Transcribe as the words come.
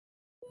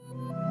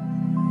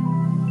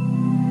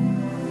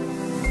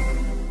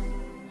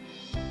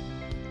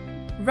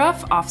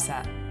Rough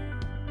Offset.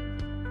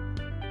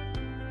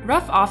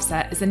 Rough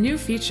Offset is a new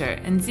feature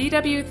in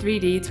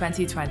ZW3D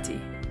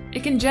 2020.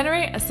 It can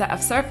generate a set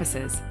of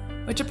surfaces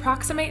which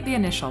approximate the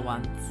initial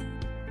ones.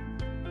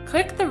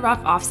 Click the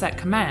Rough Offset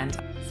command,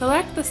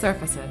 select the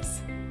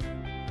surfaces.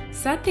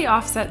 Set the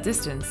offset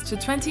distance to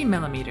 20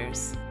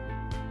 mm.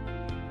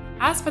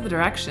 As for the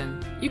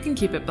direction, you can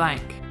keep it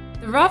blank.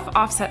 The rough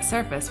offset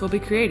surface will be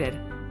created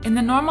in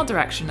the normal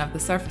direction of the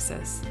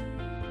surfaces.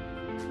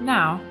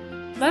 Now,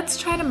 let's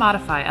try to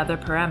modify other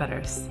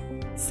parameters.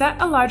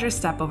 Set a larger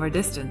step over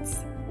distance.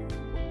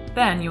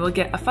 Then you will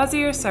get a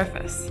fuzzier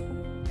surface.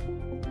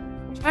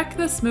 Check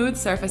the Smooth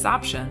Surface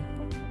option.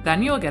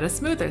 Then you will get a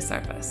smoother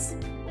surface.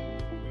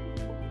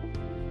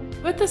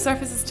 Put the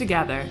surfaces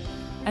together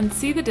and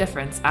see the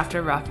difference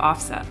after rough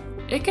offset.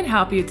 It can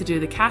help you to do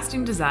the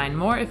casting design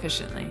more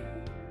efficiently.